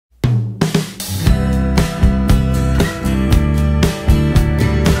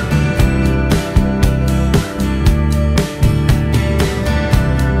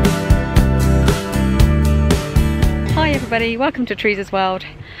everybody, welcome to Teresa's World.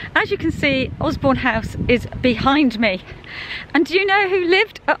 As you can see, Osborne House is behind me. And do you know who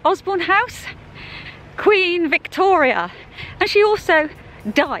lived at Osborne House? Queen Victoria. And she also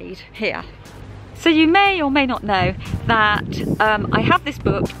died here. So you may or may not know that I have this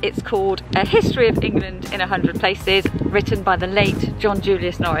book. It's called A History of England in 100 Places, written by the late John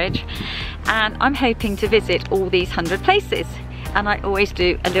Julius Norwich. And I'm hoping to visit all these 100 places. And I always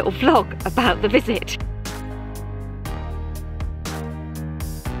do a little vlog about the visit.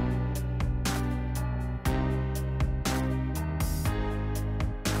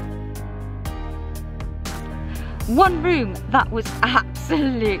 One room that was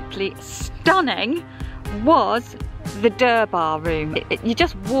absolutely stunning was the Durbar room. You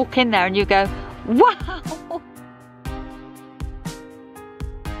just walk in there and you go, wow!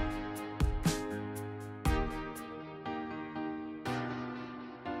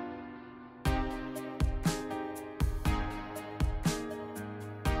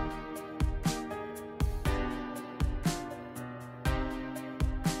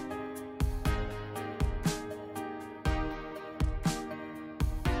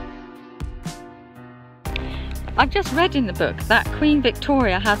 I've just read in the book that Queen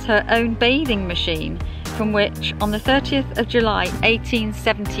Victoria has her own bathing machine, from which on the 30th of July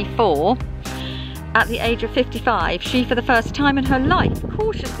 1874, at the age of 55, she for the first time in her life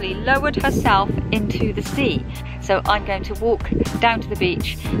cautiously lowered herself into the sea. So I'm going to walk down to the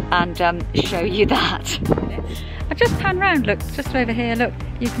beach and show you that. I just pan round, look, just over here, look,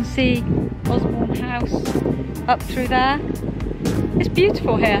 you can see Osborne House up through there. It's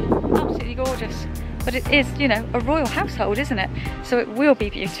beautiful here, absolutely gorgeous. But it is, you know, a royal household, isn't it? So it will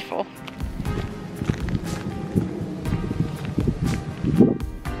be beautiful.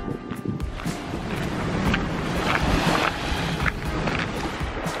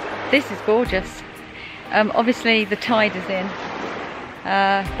 This is gorgeous. Obviously the tide is in,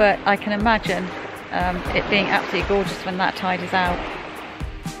 but I can imagine it being absolutely gorgeous when that tide is out.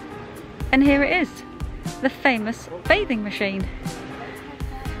 And here it is, the famous bathing machine.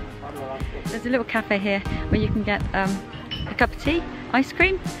 There's a little cafe here where you can get a cup of tea, ice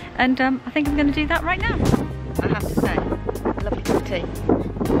cream, and I think I'm going to do that right now. I have to say, lovely cup of tea.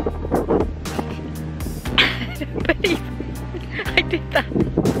 I don't believe I did that.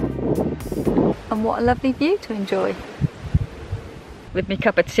 And what a lovely view to enjoy. With my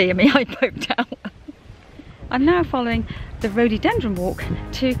cup of tea and my eye poked out. I'm now following the rhododendron walk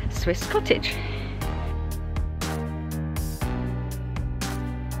to Swiss Cottage.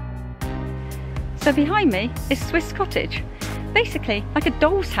 So behind me is Swiss Cottage, basically like a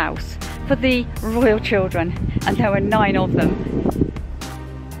doll's house for the royal children, and there were 9 of them.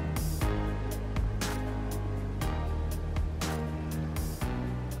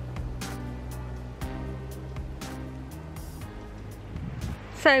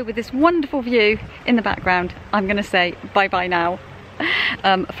 So with this wonderful view in the background, I'm going to say bye-bye now.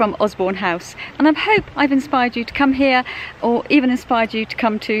 From Osborne House, and I hope I've inspired you to come here, or even inspired you to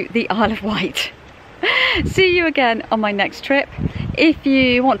come to the Isle of Wight. See you again on my next trip. If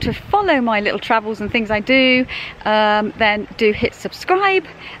you want to follow my little travels and things I do, then do hit subscribe.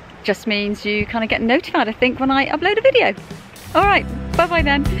 Just means you kind of get notified, I think, when I upload a video. Alright, bye bye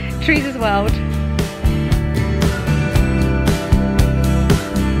then. Teresa's World.